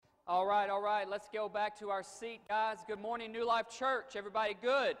All right. Let's go back to our seat, guys. Good morning, New Life Church. Everybody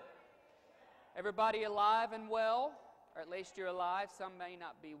good? Everybody alive and well? Or at least you're alive. Some may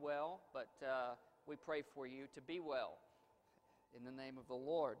not be well, but we pray for you to be well in the name of the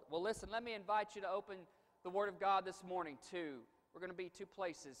Lord. Well, listen, let me invite you to open the Word of God this morning, too. We're going to be two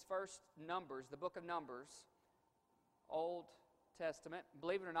places. First, Numbers, the book of Numbers, Old Testament.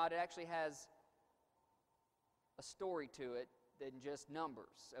 Believe it or not, it actually has a story to it than just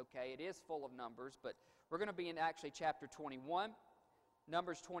numbers, okay? It is full of numbers, but we're going to be in actually chapter 21,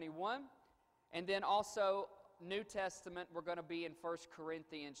 Numbers 21, and then also New Testament, we're going to be in 1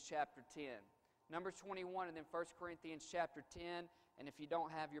 Corinthians chapter 10. Numbers 21 and then 1 Corinthians chapter 10, and if you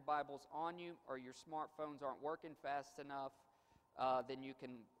don't have your Bibles on you or your smartphones aren't working fast enough, then you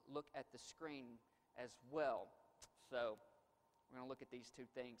can look at the screen as well. So we're going to look at these two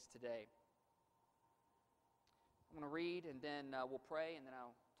things today. I'm going to read, and then we'll pray, and then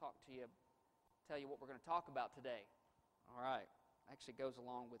I'll talk to you, tell you what we're going to talk about today. All right. Actually goes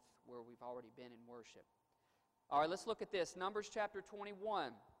along with where we've already been in worship. All right, let's look at this. Numbers chapter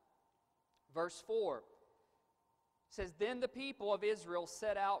 21, verse 4. It says, "Then the people of Israel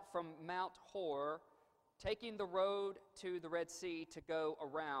set out from Mount Hor, taking the road to the Red Sea to go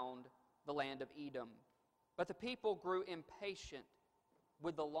around the land of Edom. But the people grew impatient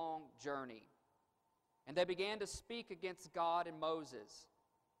with the long journey. And they began to speak against God and Moses,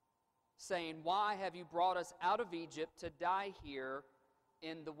 saying, 'Why have you brought us out of Egypt to die here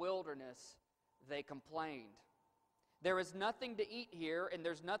in the wilderness?' They complained. 'There is nothing to eat here, and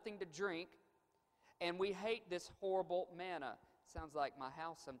there's nothing to drink, and we hate this horrible manna.'" Sounds like my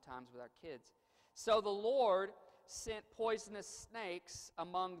house sometimes with our kids. "So the Lord sent poisonous snakes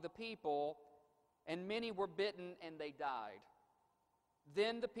among the people, and many were bitten, and they died.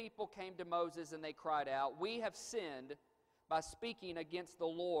 Then the people came to Moses, and they cried out, 'We have sinned by speaking against the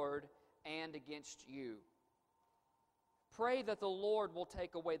Lord and against you. Pray that the Lord will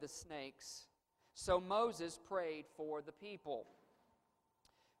take away the snakes.' So Moses prayed for the people."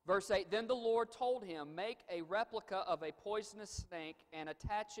 Verse 8, "Then the Lord told him, 'Make a replica of a poisonous snake and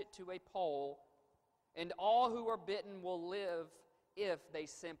attach it to a pole, and all who are bitten will live if they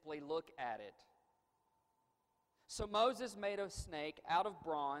simply look at it.' So Moses made a snake out of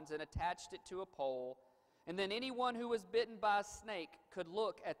bronze and attached it to a pole, and then anyone who was bitten by a snake could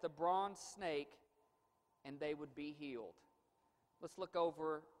look at the bronze snake, and they would be healed." Let's look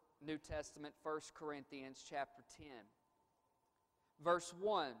over New Testament, 1 Corinthians chapter 10. Verse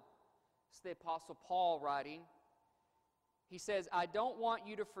 1, it's the Apostle Paul writing. He says, "I don't want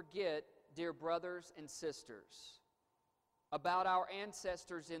you to forget, dear brothers and sisters, about our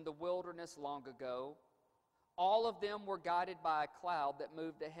ancestors in the wilderness long ago. All of them were guided by a cloud that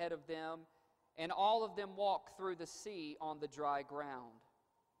moved ahead of them, and all of them walked through the sea on the dry ground.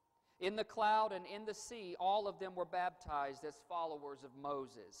 In the cloud and in the sea, all of them were baptized as followers of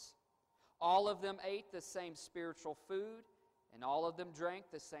Moses. All of them ate the same spiritual food, and all of them drank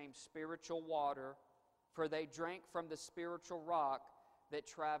the same spiritual water, for they drank from the spiritual rock that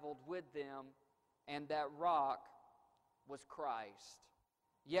traveled with them, and that rock was Christ.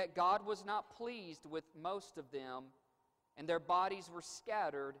 Yet God was not pleased with most of them, and their bodies were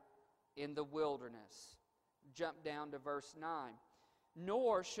scattered in the wilderness." Jump down to verse 9.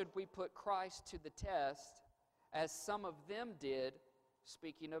 "Nor should we put Christ to the test, as some of them did,"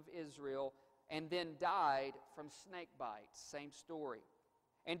 speaking of Israel, "and then died from snake bites." Same story.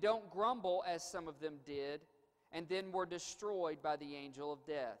 "And don't grumble, as some of them did, and then were destroyed by the angel of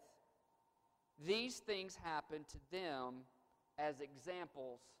death. These things happened to them as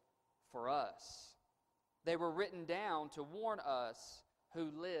examples for us. They were written down to warn us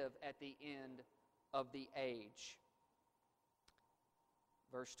who live at the end of the age."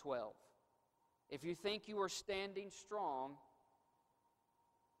 Verse 12. "If you think you are standing strong,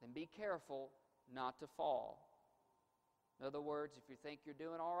 then be careful not to fall." In other words, if you think you're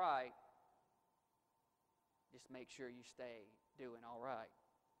doing all right, just make sure you stay doing all right.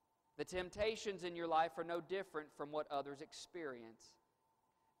 "The temptations in your life are no different from what others experience,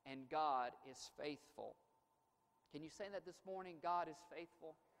 and God is faithful." Can you say that this morning? God is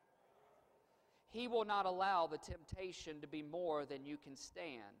faithful. "He will not allow the temptation to be more than you can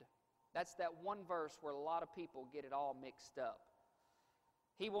stand." That's that one verse where a lot of people get it all mixed up.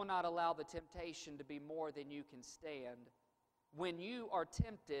 "He will not allow the temptation to be more than you can stand. When you are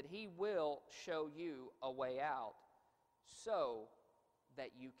tempted, He will show you a way out, so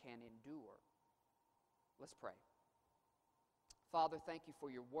that you can endure." Let's pray. Father, thank you for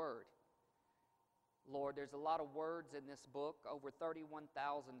your word. Lord, there's a lot of words in this book, over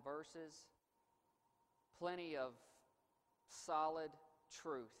 31,000 verses, plenty of solid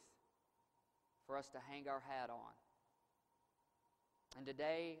truth. for us to hang our hat on. And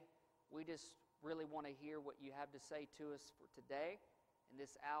today, we just really want to hear what you have to say to us for today, in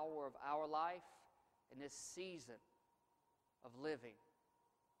this hour of our life, in this season of living.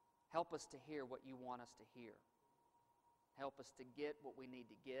 Help us to hear what you want us to hear. Help us to get what we need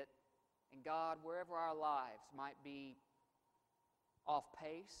to get. And God, wherever our lives might be off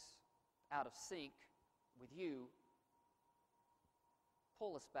pace, out of sync with you,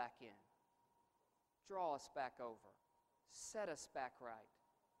 pull us back in. Draw us back over. Set us back right.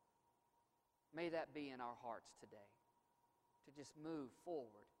 May that be in our hearts today, to just move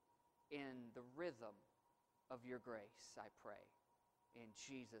forward in the rhythm of your grace, I pray, in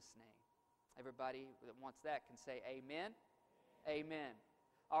Jesus' name. Everybody that wants that can say amen. Amen.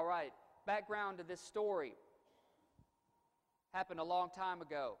 All right, background to this story. Happened a long time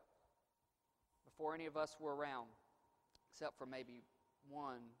ago, before any of us were around, except for maybe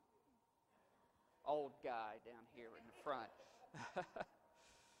one old guy down here in the front.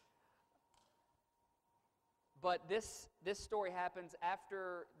 But this story happens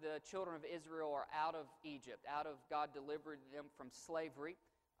after the children of Israel are out of Egypt. God delivered them from slavery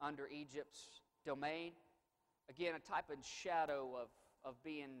under Egypt's domain. Again, a type and shadow of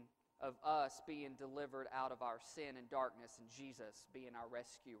us being delivered out of our sin and darkness, and Jesus being our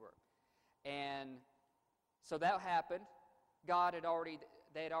rescuer. And so that happened.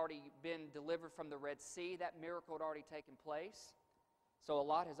 They had already been delivered from the Red Sea. That miracle had already taken place. So a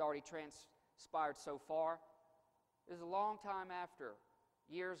lot has already transpired so far. It was a long time after,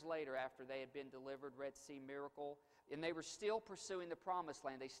 years later after they had been delivered, Red Sea miracle, and they were still pursuing the Promised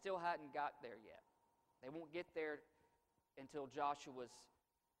Land. They still hadn't got there yet. They won't get there until Joshua's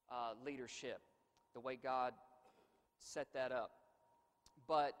leadership, the way God set that up.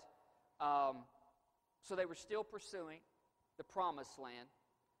 But, so they were still pursuing the Promised Land,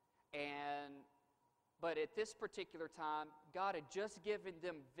 but at this particular time, God had just given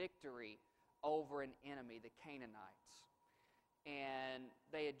them victory over an enemy, the Canaanites. And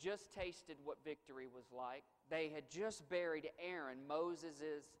they had just tasted what victory was like. They had just buried Aaron,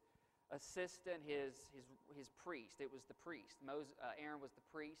 Moses' assistant, his priest. It was the priest. Aaron was the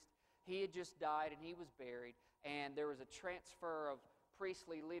priest. He had just died and he was buried. And there was a transfer of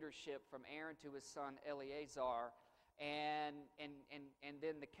priestly leadership from Aaron to his son Eleazar. And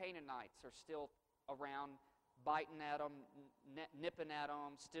then the Canaanites are still around, biting at them, nipping at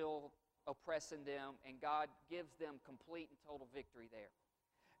them, still oppressing them, and God gives them complete and total victory there.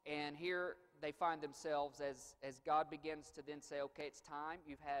 And here they find themselves as God begins to then say, okay, it's time.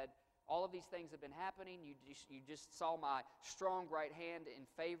 You've had all of these things have been happening. You just saw my strong right hand in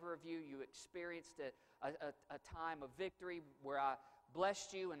favor of you. You experienced a time of victory where I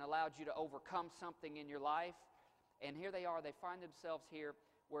blessed you and allowed you to overcome something in your life. And here they are. They find themselves here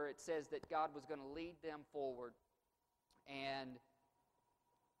where it says that God was going to lead them forward. And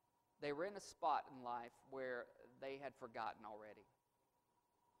they were in a spot in life where they had forgotten already.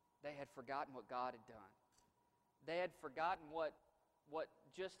 They had forgotten what God had done. They had forgotten what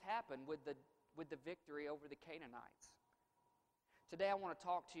just happened with the victory over the Canaanites. Today I want to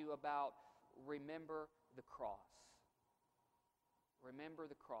talk to you about remember the cross. Remember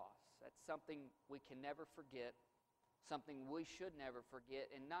the cross. That's something we can never forget, something we should never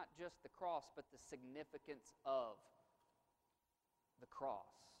forget, and not just the cross, but the significance of the cross.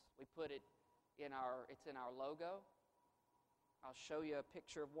 We put it it's in our logo. I'll show you a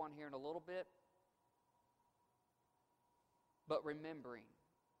picture of one here in a little bit. But remembering.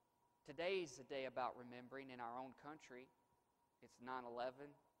 Today's a day about remembering in our own country. It's 9/11.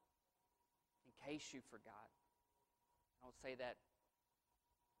 In case you forgot. I don't say that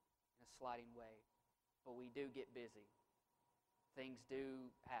in a slighting way, but we do get busy. Things do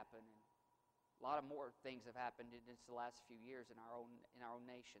happen, and a lot of more things have happened in just the last few years in our own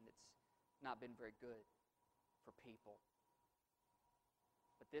nation that's not been very good for people.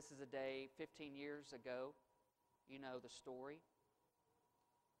 But this is a day 15 years ago. You know the story.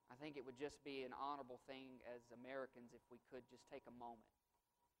 I think it would just be an honorable thing as Americans if we could just take a moment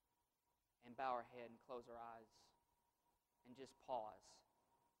and bow our head and close our eyes and just pause,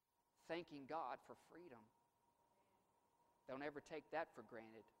 thanking God for freedom. Don't ever take that for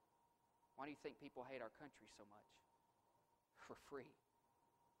granted. Why do you think people hate our country so much? For free.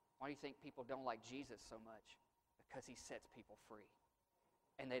 Why do you think people don't like Jesus so much? Because he sets people free.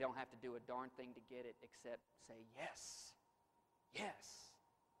 And they don't have to do a darn thing to get it except say yes. Yes.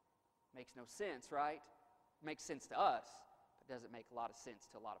 Makes no sense, right? Makes sense to us, but doesn't make a lot of sense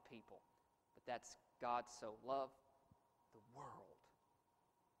to a lot of people. But that's God so loved the world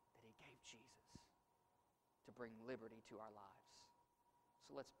that he gave Jesus to bring liberty to our lives.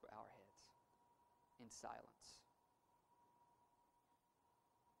 So let's bow our heads. in silence.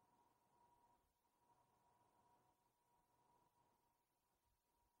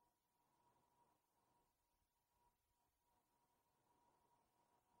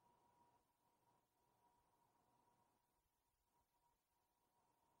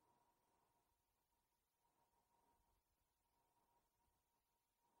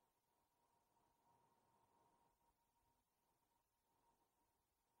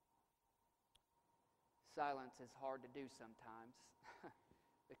 Silence is hard to do sometimes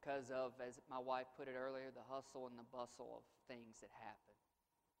because of, as my wife put it earlier, the hustle and the bustle of things that happen.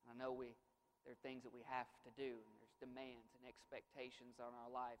 And I know there are things that we have to do, and there's demands and expectations on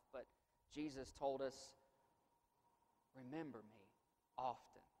our life, but Jesus told us, remember me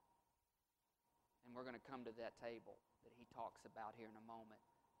often. And we're going to come to that table that he talks about here in a moment.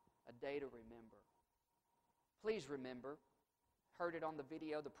 A day to remember. Please remember. Heard it on the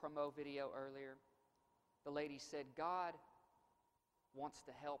video, the promo video earlier. The lady said, God wants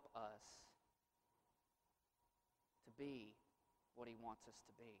to help us to be what he wants us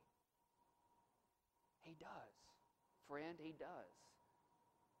to be. He does. Friend, he does.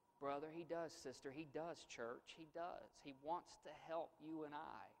 Brother, he does. Sister, he does. Church, he does. He wants to help you and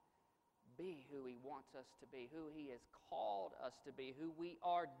I be who he wants us to be, who he has called us to be, who we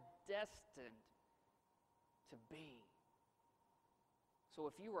are destined to be. So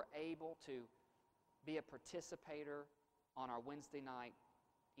if you were able to be a participator on our Wednesday night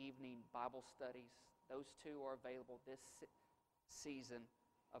evening Bible studies, those two are available this season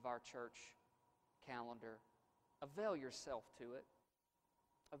of our church calendar. Avail yourself to it.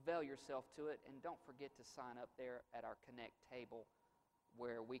 Avail yourself to it, and don't forget to sign up there at our Connect table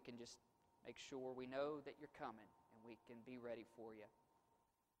where we can just make sure we know that you're coming and we can be ready for you.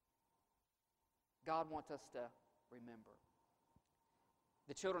 God wants us to remember.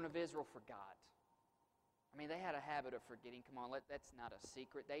 The children of Israel forgot. I mean, they had a habit of forgetting. Come on, that's not a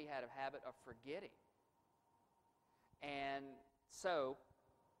secret. They had a habit of forgetting. And so,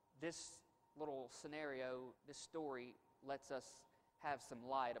 this little scenario, this story, lets us have some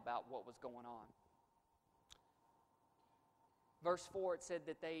light about what was going on. Verse 4, it said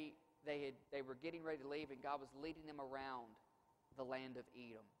that they were getting ready to leave, and God was leading them around the land of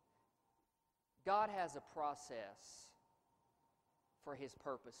Edom. God has a process for his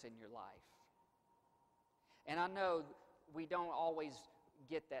purpose in your life. And I know we don't always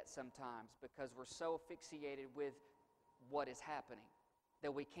get that sometimes because we're so asphyxiated with what is happening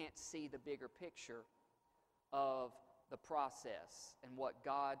that we can't see the bigger picture of the process and what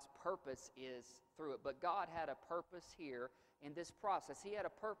God's purpose is through it. But God had a purpose here in this process. He had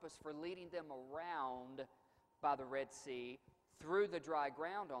a purpose for leading them around by the Red Sea, through the dry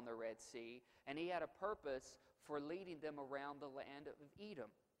ground on the Red Sea, and he had a purpose for leading them around the land of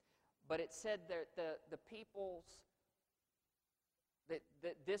Edom. But it said that the peoples, that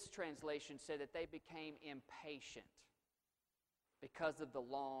this translation said that they became impatient because of the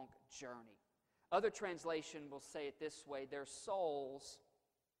long journey. Other translation will say it this way: their souls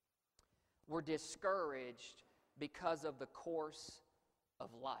were discouraged because of the course of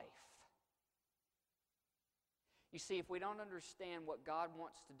life. You see, if we don't understand what God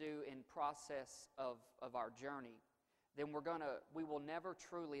wants to do in process of our journey, then we will never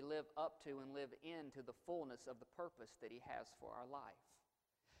truly live up to and live into the fullness of the purpose that he has for our life.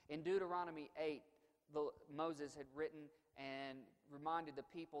 In Deuteronomy 8, Moses had written and reminded the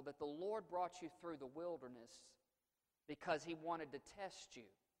people that the Lord brought you through the wilderness because he wanted to test you.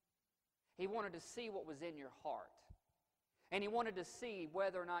 He wanted to see what was in your heart. And he wanted to see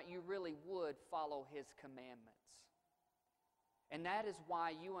whether or not you really would follow his commandments. And that is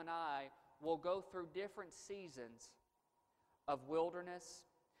why you and I will go through different seasons of wilderness,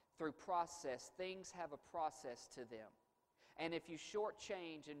 through process. Things have a process to them. And if you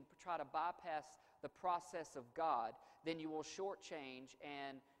shortchange and try to bypass the process of God, then you will shortchange,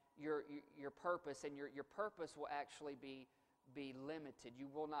 and your purpose, and your purpose will actually be limited. You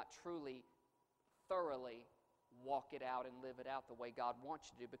will not truly, thoroughly walk it out and live it out the way God wants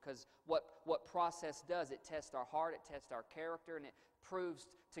you to do. Because what process does, it tests our heart, it tests our character, and it proves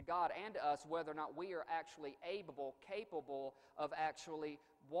to God and to us whether or not we are actually capable of actually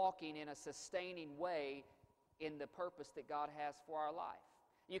walking in a sustaining way in the purpose that God has for our life.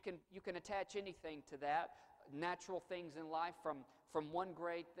 You can attach anything to that. Natural things in life, from one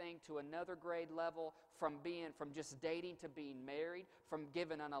grade thing to another grade level, from just dating to being married, from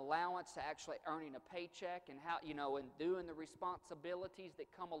giving an allowance to actually earning a paycheck, and and doing the responsibilities that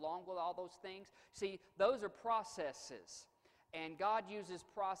come along with all those things. See, those are processes, and God uses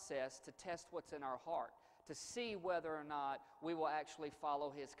process to test what's in our heart, to see whether or not we will actually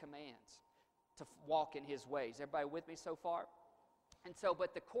follow his commands, to walk in His ways. Everybody with me so far? And so,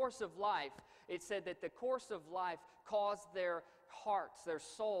 but the course of life, it said that the course of life caused their hearts, their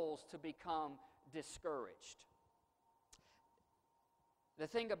souls to become discouraged. The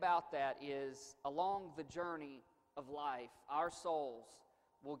thing about that is, along the journey of life, our souls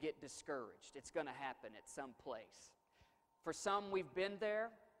will get discouraged. It's going to happen at some place. For some, we've been there.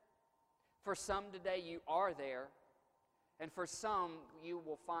 For some today, you are there. And for some, you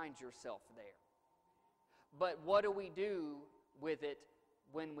will find yourself there. But what do we do with it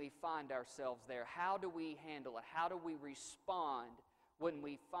when we find ourselves there? How do we handle it? How do we respond when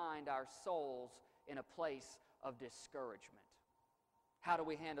we find our souls in a place of discouragement? How do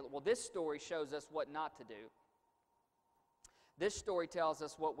we handle it? Well, this story shows us what not to do. This story tells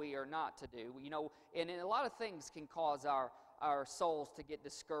us what we are not to do. You know, and a lot of things can cause our souls to get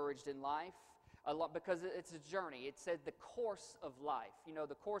discouraged in life, a lot, because it's a journey. It said the course of life. You know,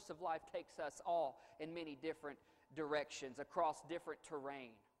 the course of life takes us all in many different directions, across different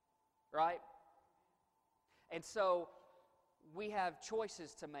terrain, right? And so we have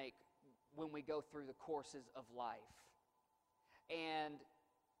choices to make when we go through the courses of life. And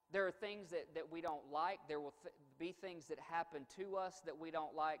there are things that we don't like. There will be things that happen to us that we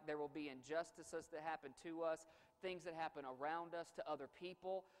don't like. There will be injustices that happen to us, things that happen around us to other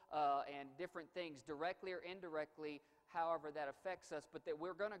people, and different things directly or indirectly, however that affects us. But that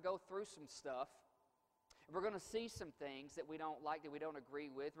we're going to go through some stuff. We're going to see some things that we don't like, that we don't agree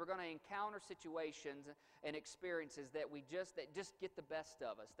with. We're going to encounter situations and experiences that just get the best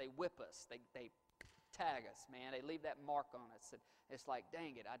of us. They whip us. They tag us, man. They leave that mark on us. And it's like,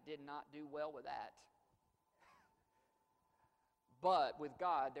 dang it, I did not do well with that. But with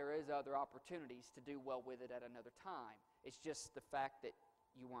God, there is other opportunities to do well with it at another time. It's just the fact that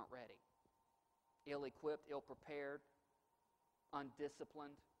you weren't ready. Ill-equipped, ill-prepared,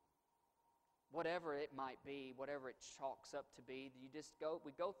 undisciplined. Whatever it might be, whatever it chalks up to be,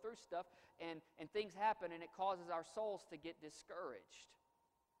 we go through stuff and things happen and it causes our souls to get discouraged.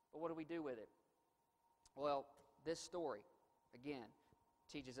 But what do we do with it? Well, this story, again,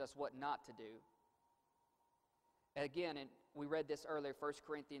 teaches us what not to do. Again, and we read this earlier, 1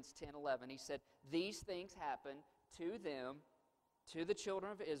 Corinthians 10:11. He said, these things happen to them, to the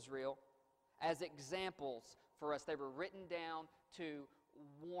children of Israel, as examples for us. They were written down to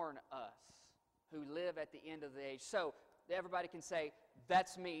warn us who live at the end of the age. So everybody can say,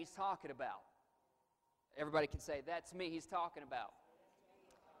 that's me he's talking about. Everybody can say, that's me he's talking about.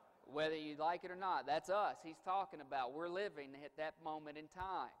 Whether you like it or not, that's us he's talking about. We're living at that moment in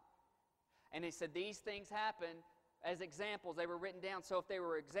time. And he said these things happen as examples. They were written down. So if they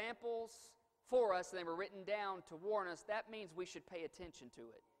were examples for us and they were written down to warn us, that means we should pay attention to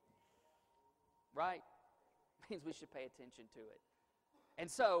it. Right? It means we should pay attention to it. And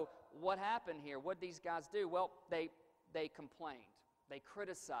so, what happened here? What did these guys do? Well, they complained. They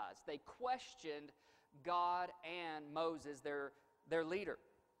criticized. They questioned God and Moses, their leader.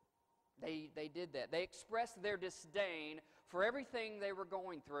 They did that. They expressed their disdain for everything they were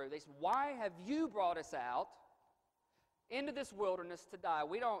going through. They said, why have you brought us out into this wilderness to die?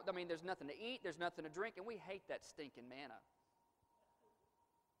 There's nothing to eat, there's nothing to drink, and we hate that stinking manna.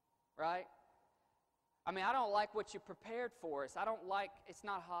 Right? I don't like what you prepared for us. It's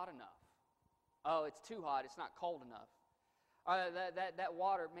not hot enough. Oh, it's too hot, it's not cold enough. That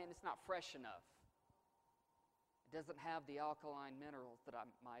water, man, it's not fresh enough. It doesn't have the alkaline minerals that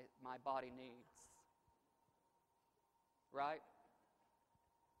my body needs. Right?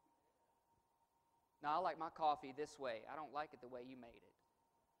 Now, I like my coffee this way. I don't like it the way you made it.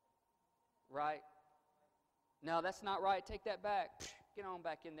 Right? No, that's not right. Take that back. Get on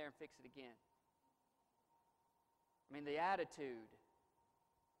back in there and fix it again. The attitude,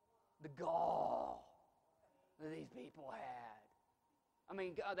 the gall that these people had.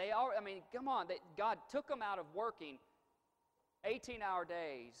 Come on. God took them out of working 18-hour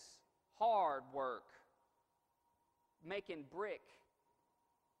days, hard work, making brick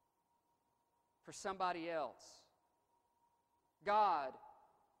for somebody else. God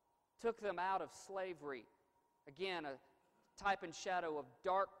took them out of slavery. Again, a type and shadow of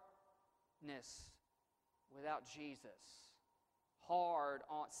darkness without Jesus.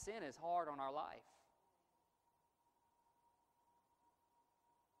 Sin is hard on our life.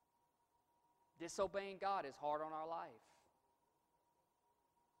 Disobeying God is hard on our life.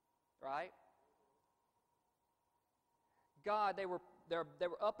 Right? God, they were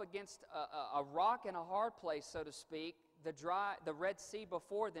up against a rock and a hard place, so to speak. the Red Sea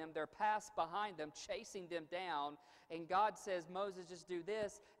before them, their past behind them, chasing them down. And God says, Moses, just do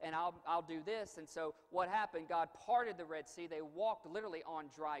this, and I'll do this. And so what happened? God parted the Red Sea. They walked literally on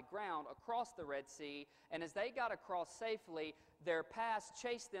dry ground across the Red Sea. And as they got across safely, their past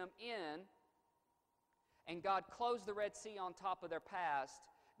chased them in, and God closed the Red Sea on top of their past,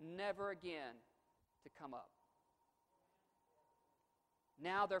 never again to come up.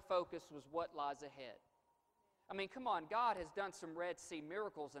 Now their focus was what lies ahead. I mean, come on, God has done some Red Sea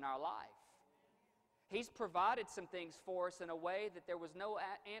miracles in our life. He's provided some things for us in a way that there was no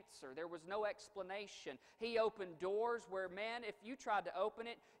answer. There was no explanation. He opened doors where, man, if you tried to open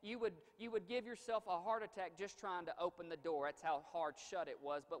it, you would give yourself a heart attack just trying to open the door. That's how hard shut it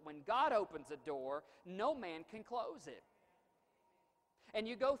was. But when God opens a door, no man can close it. And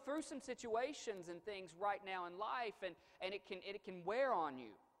you go through some situations and things right now in life, and it can wear on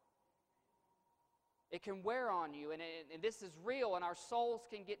you. It can wear on you, and this is real, and our souls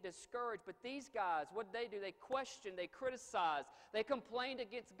can get discouraged. But these guys, what did they do? They questioned, they criticized, they complained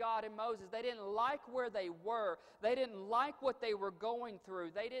against God and Moses. They didn't like where they were. They didn't like what they were going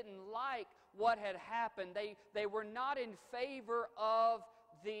through. They didn't like what had happened. They were not in favor of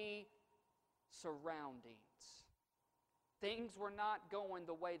the surroundings. Things were not going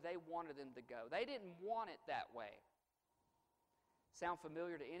the way they wanted them to go. They didn't want it that way. Sound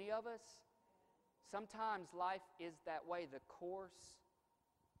familiar to any of us? Sometimes life is that way, the course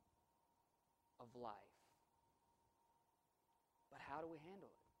of life. But how do we handle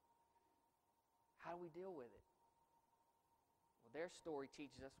it? How do we deal with it? Well, their story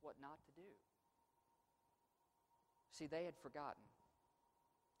teaches us what not to do. See, they had forgotten.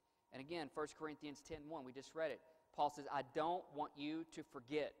 And again, 1 Corinthians 10:1, we just read it. Paul says, I don't want you to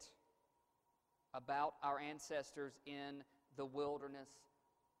forget about our ancestors in the wilderness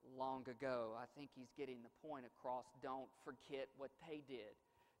long ago. I think he's getting the point across. Don't forget what they did.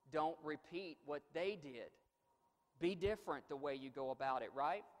 Don't repeat what they did. Be different the way you go about it,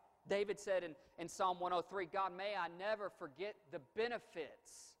 right? David said in Psalm 103, God, may I never forget the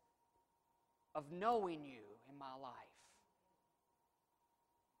benefits of knowing you in my life.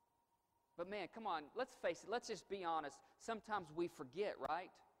 But man, come on, let's face it, let's just be honest. Sometimes we forget,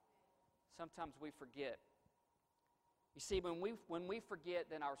 right? Sometimes we forget. You see, when we forget,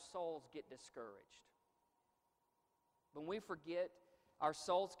 then our souls get discouraged. When we forget, our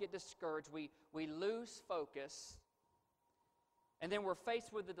souls get discouraged. We lose focus. And then we're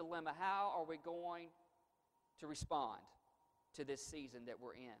faced with the dilemma, how are we going to respond to this season that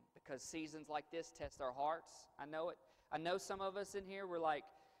we're in? Because seasons like this test our hearts. I know it. I know some of us in here, we're like,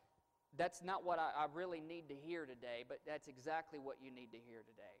 that's not what I really need to hear today, but that's exactly what you need to hear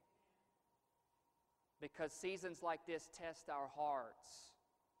today. Because seasons like this test our hearts.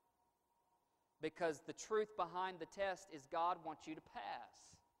 Because the truth behind the test is God wants you to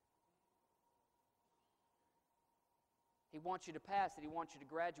pass. He wants you to pass it. He wants you to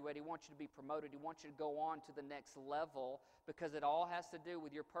graduate. He wants you to be promoted. He wants you to go on to the next level, because it all has to do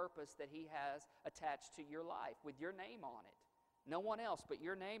with your purpose that He has attached to your life, with your name on it. No one else but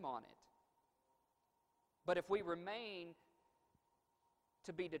your name on it. But if we remain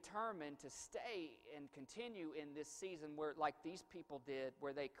to be determined to stay and continue in this season where, like these people did,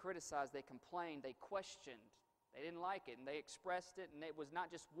 where they criticized, they complained, they questioned, they didn't like it, and they expressed it, and it was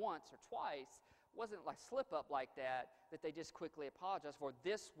not just once or twice. It wasn't like slip up like that they just quickly apologized for.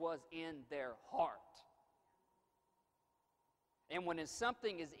 This was in their heart. And when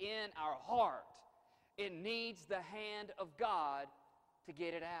something is in our heart, it needs the hand of God to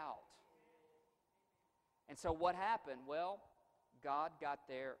get it out. And so what happened? Well, God got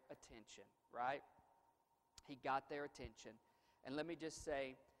their attention, right? He got their attention. And let me just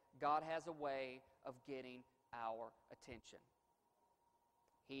say, God has a way of getting our attention.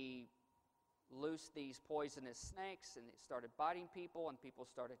 He loosed these poisonous snakes, and it started biting people, and people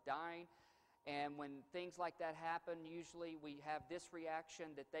started dying. And when things like that happen, usually we have this reaction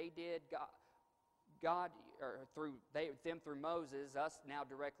that they did. God or them through Moses, us now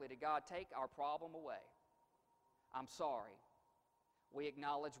directly to God, take our problem away. I'm sorry. We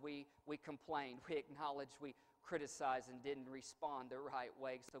acknowledge we complained. We acknowledge we criticized and didn't respond the right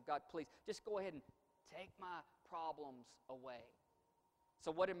way. So God, please, just go ahead and take my problems away.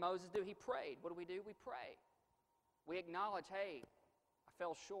 So what did Moses do? He prayed. What do? We pray. We acknowledge, hey, I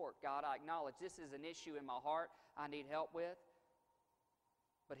fell short. God, I acknowledge this is an issue in my heart I need help with.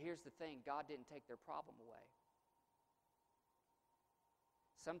 But here's the thing, God didn't take their problem away.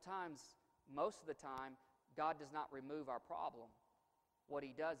 Sometimes, most of the time, God does not remove our problem. What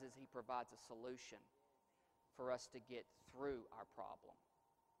He does is He provides a solution for us to get through our problem.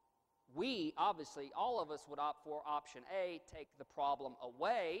 obviously, all of us would opt for option A, take the problem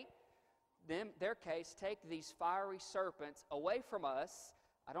away. Their case, take these fiery serpents away from us.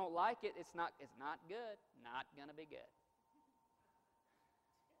 I don't like it. It's not good. Not going to be good.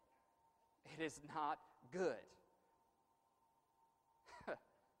 It is not good.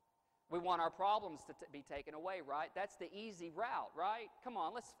 We want our problems to be taken away, right? That's the easy route, right? Come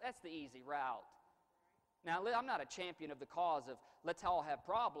on, that's the easy route. Now, I'm not a champion of the cause of let's all have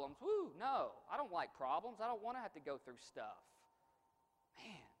problems. Woo, no. I don't like problems. I don't want to have to go through stuff.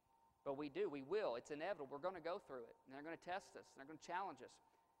 Man, but we do. We will. It's inevitable. We're going to go through it. And they're going to test us. And they're going to challenge us.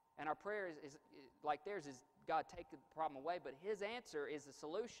 And our prayer is like theirs is, God, take the problem away. But His answer is a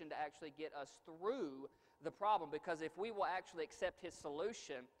solution to actually get us through the problem. Because if we will actually accept His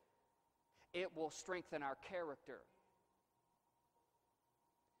solution, it will strengthen our character.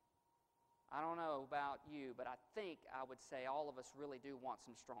 I don't know about you, but I think I would say all of us really do want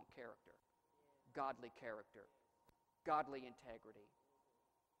some strong character. Godly character. Godly integrity.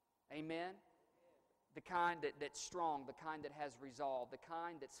 Amen? The kind that's strong, the kind that has resolve, the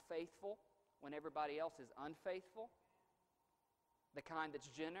kind that's faithful when everybody else is unfaithful, the kind that's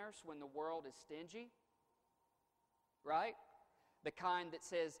generous when the world is stingy, right? The kind that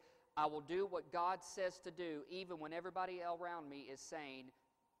says, I will do what God says to do even when everybody around me is saying,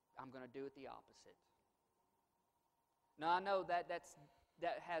 I'm going to do it the opposite. Now, I know that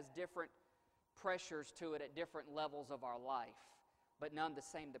has different pressures to it at different levels of our life, but none the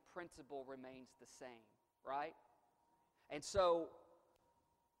same. The principle remains the same, right? And so,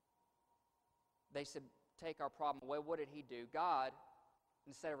 they said, take our problem away. What did He do? God,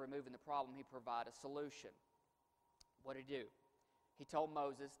 instead of removing the problem, He provided a solution. What did He do? He told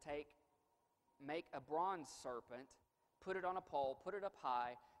Moses, make a bronze serpent, put it on a pole, put it up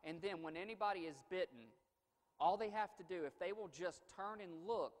high, and then when anybody is bitten, all they have to do, if they will just turn and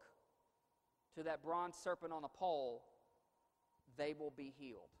look to that bronze serpent on the pole, they will be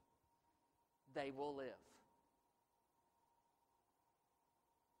healed. They will live.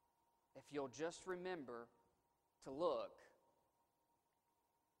 If you'll just remember to look,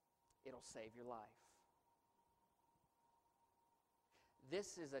 it'll save your life.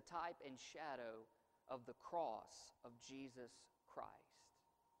 This is a type and shadow of the cross of Jesus Christ.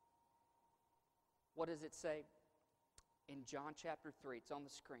 What does it say? In John chapter 3, it's on the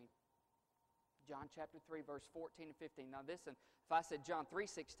screen. John chapter 3, verse 14 and 15. Now listen, if I said John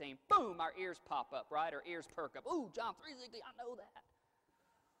 3:16, boom, our ears pop up, right? Our ears perk up. Ooh, John 3:16, I know that.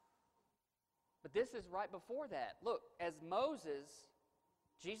 But this is right before that. Look, as Moses,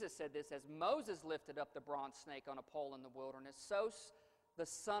 Jesus said this, as Moses lifted up the bronze snake on a pole in the wilderness, so the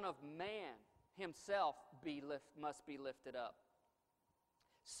Son of Man Himself must be lifted up,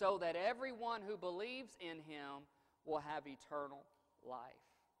 so that everyone who believes in Him will have eternal life.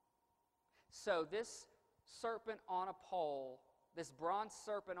 So this serpent on a pole, this bronze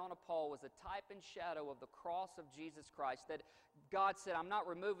serpent on a pole, was a type and shadow of the cross of Jesus Christ, that God said, I'm not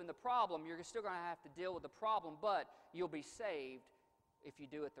removing the problem. You're still going to have to deal with the problem, but you'll be saved if you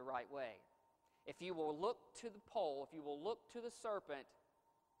do it the right way. If you will look to the pole, if you will look to the serpent,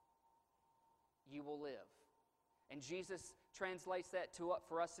 you will live. And Jesus translates that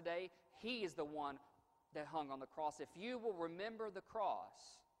for us today. He is the one that hung on the cross. If you will remember the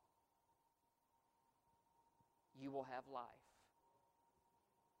cross, you will have life.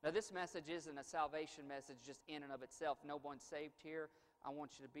 Now, this message isn't a salvation message just in and of itself. No one's saved here. I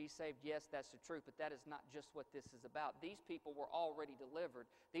want you to be saved. Yes, that's the truth, but that is not just what this is about. These people were already delivered.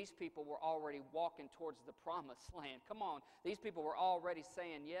 These people were already walking towards the promised land. Come on. These people were already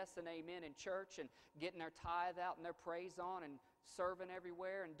saying yes and amen in church and getting their tithe out and their praise on and serving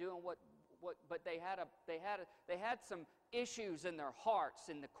everywhere and doing what but they had some issues in their hearts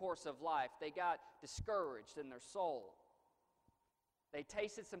in the course of life. They got discouraged in their soul. They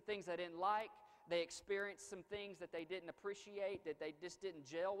tasted some things they didn't like. They experienced some things that they didn't appreciate, that they just didn't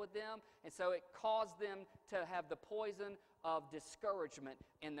gel with them. And so it caused them to have the poison of discouragement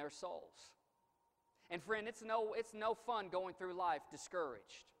in their souls. And friend, it's no fun going through life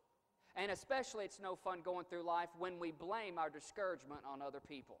discouraged. And especially it's no fun going through life when we blame our discouragement on other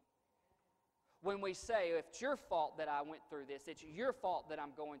people. When we say, if it's your fault that I went through this, it's your fault that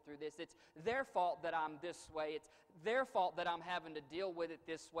I'm going through this, it's their fault that I'm this way, it's their fault that I'm having to deal with it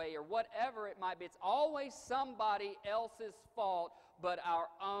this way, or whatever it might be. It's always somebody else's fault but our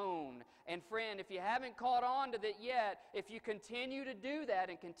own. And friend, if you haven't caught on to that yet, if you continue to do that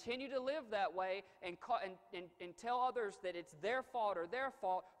and continue to live that way and tell others that it's their fault or their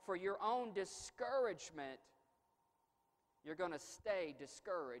fault for your own discouragement, you're going to stay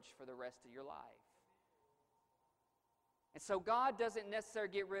discouraged for the rest of your life. And so God doesn't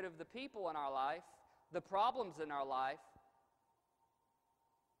necessarily get rid of the people in our life, the problems in our life.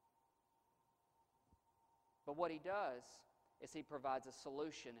 But what He does is He provides a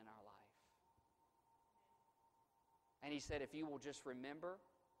solution in our life. And He said, if you will just remember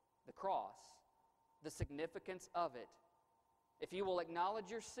the cross, the significance of it, if you will acknowledge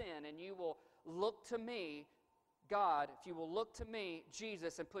your sin and you will look to me, God, if you will look to me,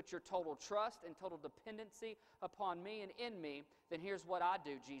 Jesus, and put your total trust and total dependency upon me and in me, then here's what I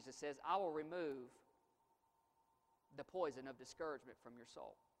do, Jesus says, I will remove the poison of discouragement from your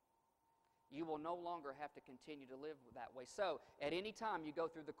soul. You will no longer have to continue to live that way. So, at any time you go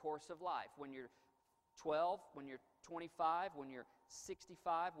through the course of life, when you're 12, when you're 25, when you're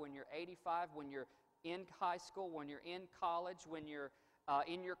 65, when you're 85, when you're in high school, when you're in college, when you're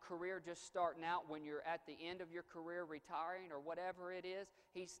in your career just starting out, when you're at the end of your career retiring or whatever it is,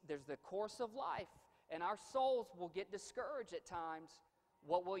 there's the course of life. And our souls will get discouraged at times.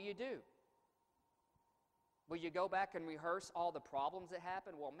 What will you do? Will you go back and rehearse all the problems that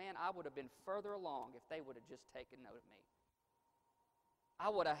happened? Well, man, I would have been further along if they would have just taken note of me. I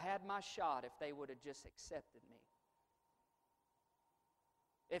would have had my shot if they would have just accepted me.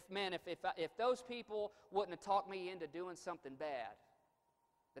 If those people wouldn't have talked me into doing something bad,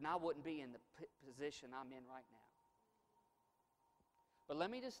 then I wouldn't be in the position I'm in right now. But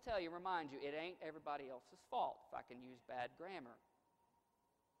let me just tell you, remind you, it ain't everybody else's fault, if I can use bad grammar.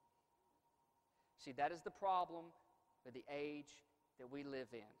 See, that is the problem with the age that we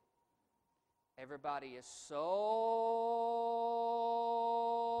live in. Everybody is so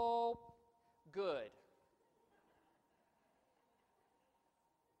good.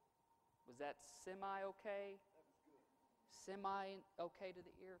 Was that semi-okay? Semi-okay to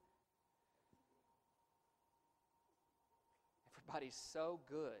the ear? Everybody's so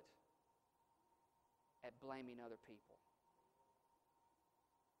good at blaming other people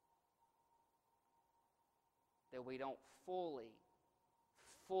that we don't fully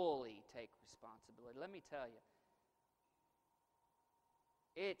take responsibility. Let me tell you,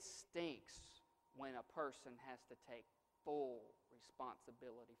 it stinks when a person has to take full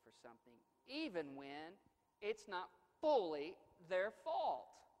responsibility for something, even when it's not fully their fault.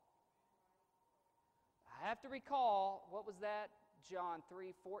 I have to recall, what was that? John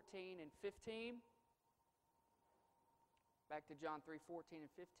 3:14 and 15. Back to John 3:14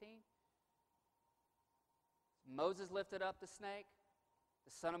 and 15. Moses lifted up the snake.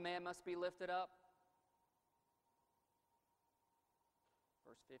 The Son of Man must be lifted up.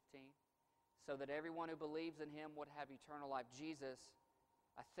 Verse 15. So that everyone who believes in Him would have eternal life. Jesus,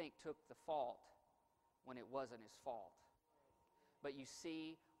 I think, took the fault when it wasn't His fault. But you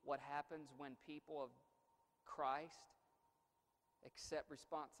see what happens when people of Christ accept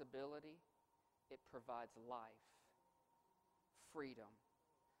responsibility? It provides life, freedom,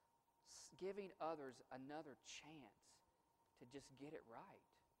 giving others another chance to just get it right.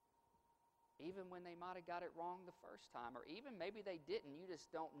 Even when they might have got it wrong the first time, or even maybe they didn't, you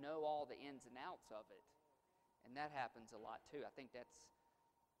just don't know all the ins and outs of it. And that happens a lot too. I think that's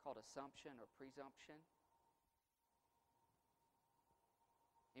called assumption or presumption.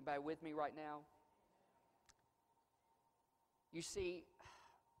 Anybody with me right now? You see,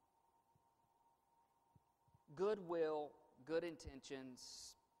 goodwill, good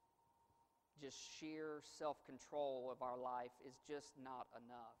intentions, just sheer self-control of our life is just not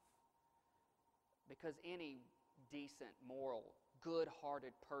enough. Because any decent, moral,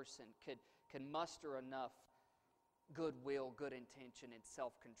 good-hearted person can muster enough goodwill, good intention, and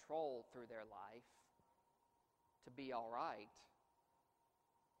self-control through their life to be all right.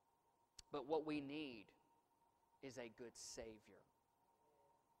 But what we need is a good Savior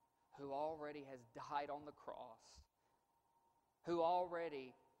who already has died on the cross, who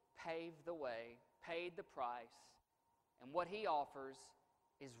already paved the way, paid the price, and what He offers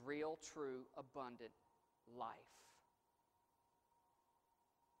is real, true, abundant life.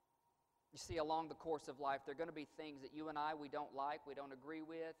 You see, along the course of life, there are going to be things that you and I, we don't like, we don't agree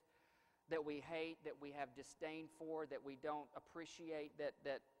with, that we hate, that we have disdain for, that we don't appreciate, that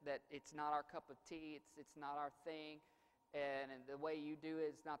it's not our cup of tea, it's not our thing, and the way you do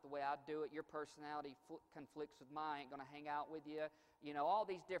it is not the way I do it. Your personality conflicts with mine. I ain't going to hang out with you. You know, all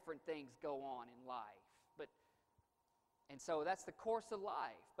these different things go on in life. And so that's the course of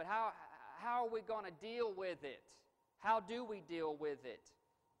life. But how are we going to deal with it? How do we deal with it?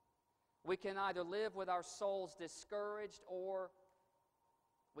 We can either live with our souls discouraged, or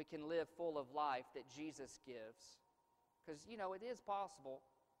we can live full of life that Jesus gives. Because, you know, it is possible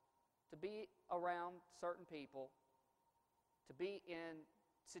to be around certain people, to be in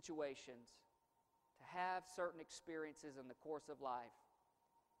situations, to have certain experiences in the course of life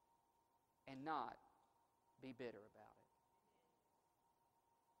and not be bitter about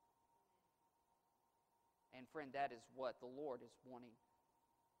it. And friend, that is what the Lord is wanting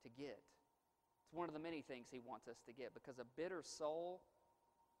to get. It's one of the many things He wants us to get, because a bitter soul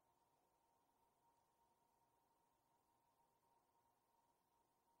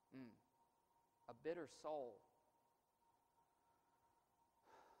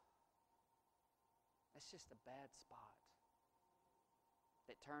that's just a bad spot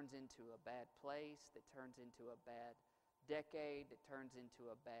that turns into a bad place, that turns into a bad decade, that turns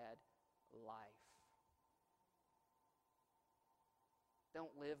into a bad life.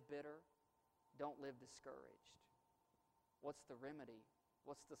 Don't live bitter. Don't live discouraged. What's the remedy?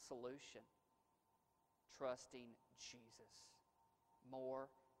 What's the solution? Trusting Jesus more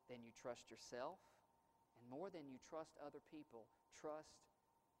than you trust yourself and more than you trust other people. Trust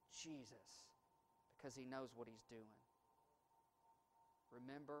Jesus because He knows what He's doing.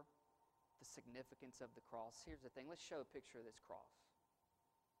 Remember the significance of the cross. Here's the thing. Let's show a picture of this cross.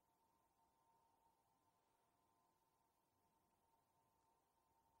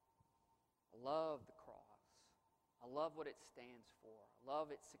 I love the cross. I love what it stands for. I love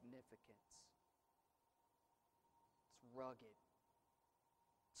its significance. It's rugged.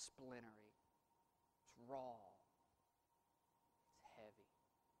 It's splintery. It's raw. It's heavy.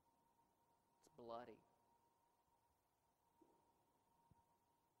 It's bloody.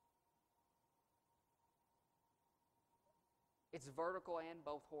 It's vertical and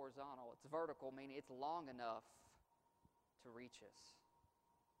both horizontal. It's vertical, meaning it's long enough to reach us.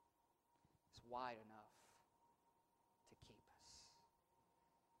 It's wide enough to keep us.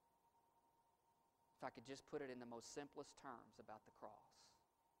 If I could just put it in the most simplest terms about the cross.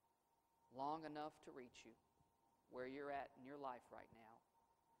 Long enough to reach you, where you're at in your life right now.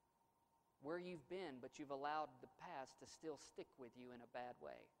 Where you've been, but you've allowed the past to still stick with you in a bad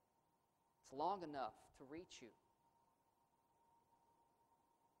way. It's long enough to reach you.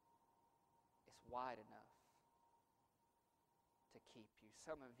 It's wide enough to keep you.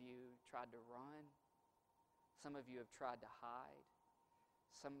 Some of you tried to run. Some of you have tried to hide.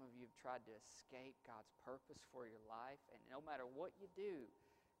 Some of you have tried to escape God's purpose for your life. And no matter what you do,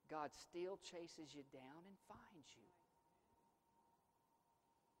 God still chases you down and finds you.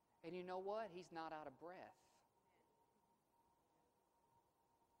 And you know what? He's not out of breath.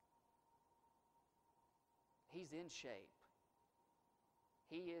 He's in shape.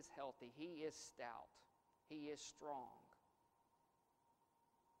 He is healthy. He is stout. He is strong.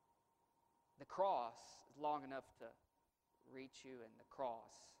 The cross is long enough to reach you, and the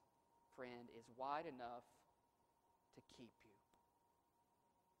cross, friend, is wide enough to keep you.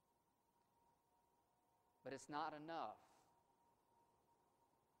 But it's not enough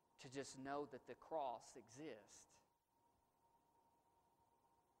to just know that the cross exists.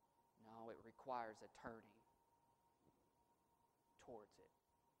 No, it requires a turning towards it.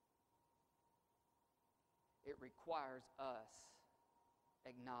 It requires us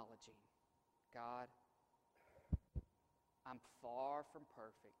acknowledging, God, I'm far from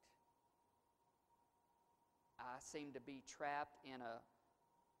perfect. I seem to be trapped in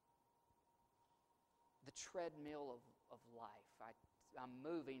the treadmill of life. I'm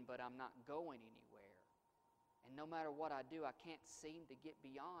moving, but I'm not going anywhere. And no matter what I do, I can't seem to get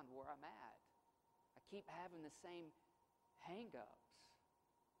beyond where I'm at. I keep having the same hang-ups.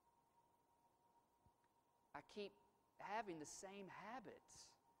 I keep having the same habits.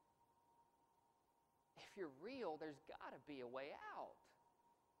 If you're real, there's got to be a way out.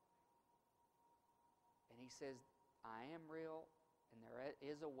 And He says, I am real, and there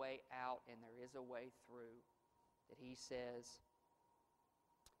is a way out, and there is a way through. That He says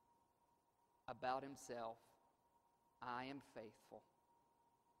about Himself, I am faithful.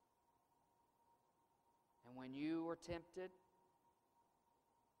 And when you are tempted,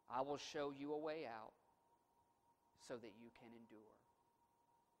 I will show you a way out so that you can endure.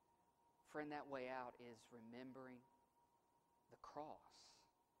 Friend, that way out is remembering the cross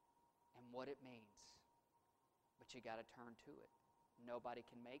and what it means. But you got to turn to it. Nobody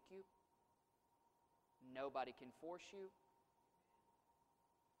can make you. Nobody can force you.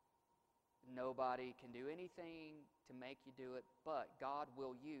 Nobody can do anything to make you do it, but God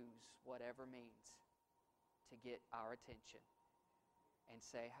will use whatever means to get our attention and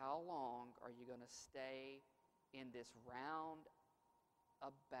say, how long are you going to stay in this roundabout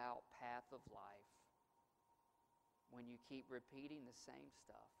path of life when you keep repeating the same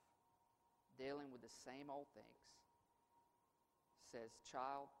stuff, dealing with the same old things? Says,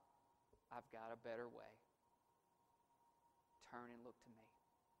 child, I've got a better way. Turn and look to me.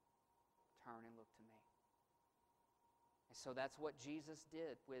 turn and look to me. And so that's what Jesus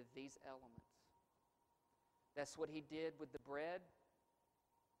did with these elements. That's what He did with the bread.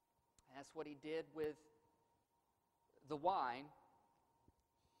 And that's what He did with the wine.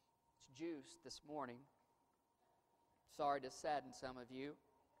 It's juice this morning. Sorry to sadden some of you.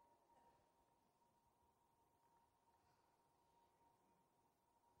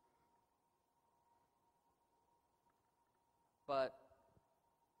 But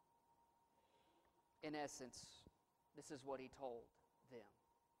in essence, this is what He told them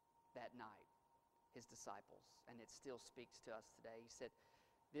that night, His disciples, and it still speaks to us today. He said,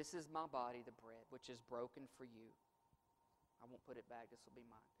 "This is my body, the bread, which is broken for you." I won't put it back. This will be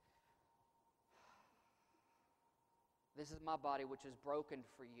mine. "This is my body, which is broken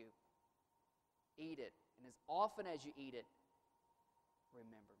for you. Eat it, and as often as you eat it,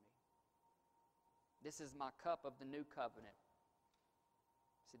 remember me. This is my cup of the new covenant."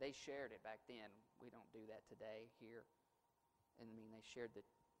 See, they shared it back then. We don't do that today here. And they shared the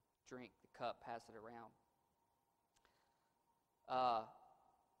drink, the cup, pass it around.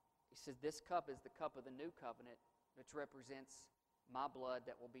 He says, "This cup is the cup of the new covenant, which represents my blood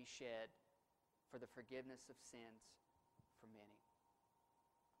that will be shed for the forgiveness of sins for many.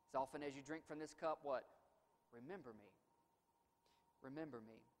 As often as you drink from this cup," what? Remember me. Remember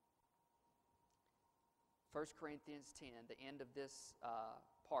me. 1 Corinthians 10, the end of this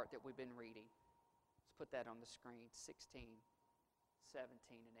part that we've been reading. Let's put that on the screen, 16,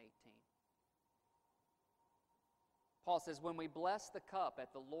 17, and 18. Paul says, "When we bless the cup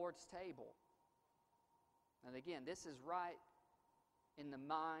at the Lord's table," and again, this is right in the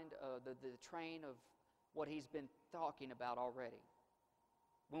mind of the train of what he's been talking about already.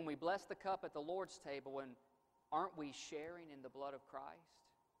 When we bless the cup at the Lord's table, and aren't we sharing in the blood of Christ?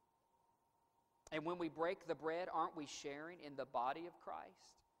 And when we break the bread, aren't we sharing in the body of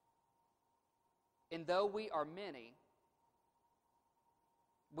Christ? And though we are many,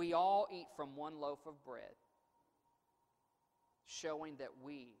 we all eat from one loaf of bread, showing that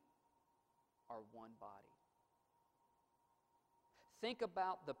we are one body. Think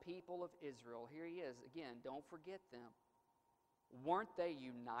about the people of Israel. Here he is. Again, don't forget them. Weren't they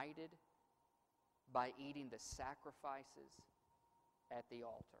united by eating the sacrifices at the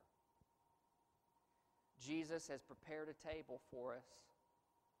altar? Jesus has prepared a table for us.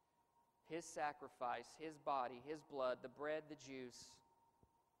 His sacrifice, His body, His blood, the bread, the juice.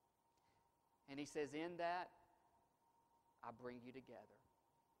 And He says, in that, I bring you together.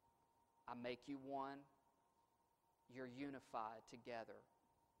 I make you one. You're unified together.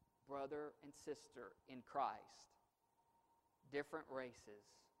 Brother and sister in Christ. Different races,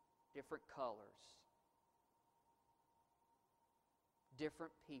 different colors,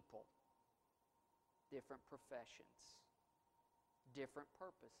 different people, different professions, different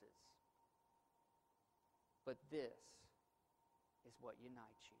purposes. But this is what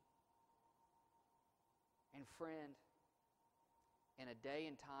unites you. And friend, in a day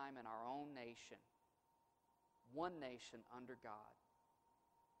and time in our own nation, one nation under God,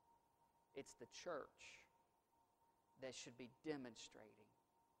 it's the church that should be demonstrating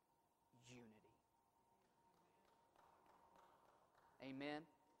unity. Amen?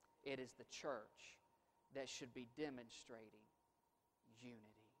 It is the church that should be demonstrating unity.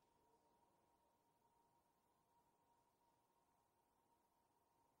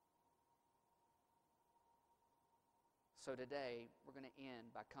 So today, we're going to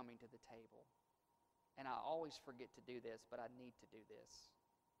end by coming to the table. And I always forget to do this, but I need to do this.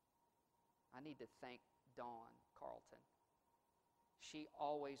 I need to thank Dawn Carlton. She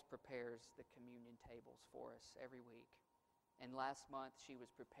always prepares the communion tables for us every week. And last month, she was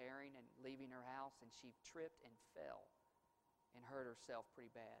preparing and leaving her house, and she tripped and fell and hurt herself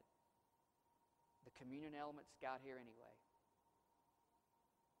pretty bad. The communion elements got here anyway.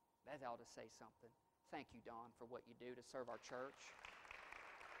 That ought to say something. Thank you, Dawn, for what you do to serve our church.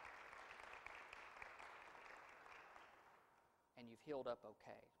 And you've healed up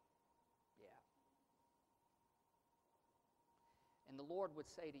okay. Yeah. And the Lord would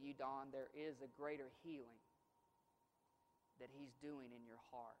say to you, Dawn, there is a greater healing that He's doing in your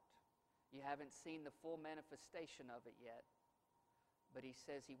heart. You haven't seen the full manifestation of it yet, but He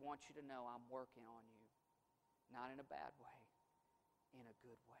says He wants you to know I'm working on you. Not in a bad way, in a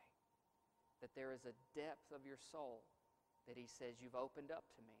good way. That there is a depth of your soul that He says you've opened up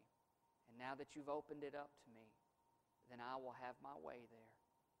to me. And now that you've opened it up to me, then I will have my way there.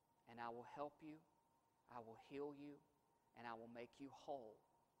 And I will help you, I will heal you, and I will make you whole.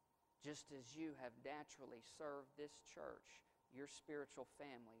 Just as you have naturally served this church, your spiritual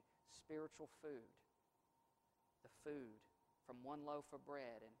family, spiritual food. The food from one loaf of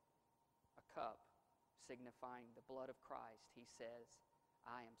bread and cup, signifying the blood of Christ, he says,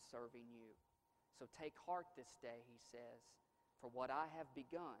 I am serving you. So take heart this day, he says, for what I have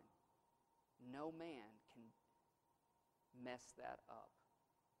begun, no man can mess that up.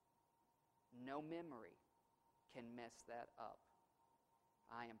 No memory can mess that up.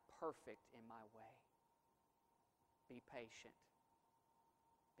 I am perfect in my way. Be patient.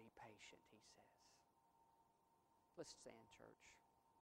 Be patient, he says. Let's stand, church.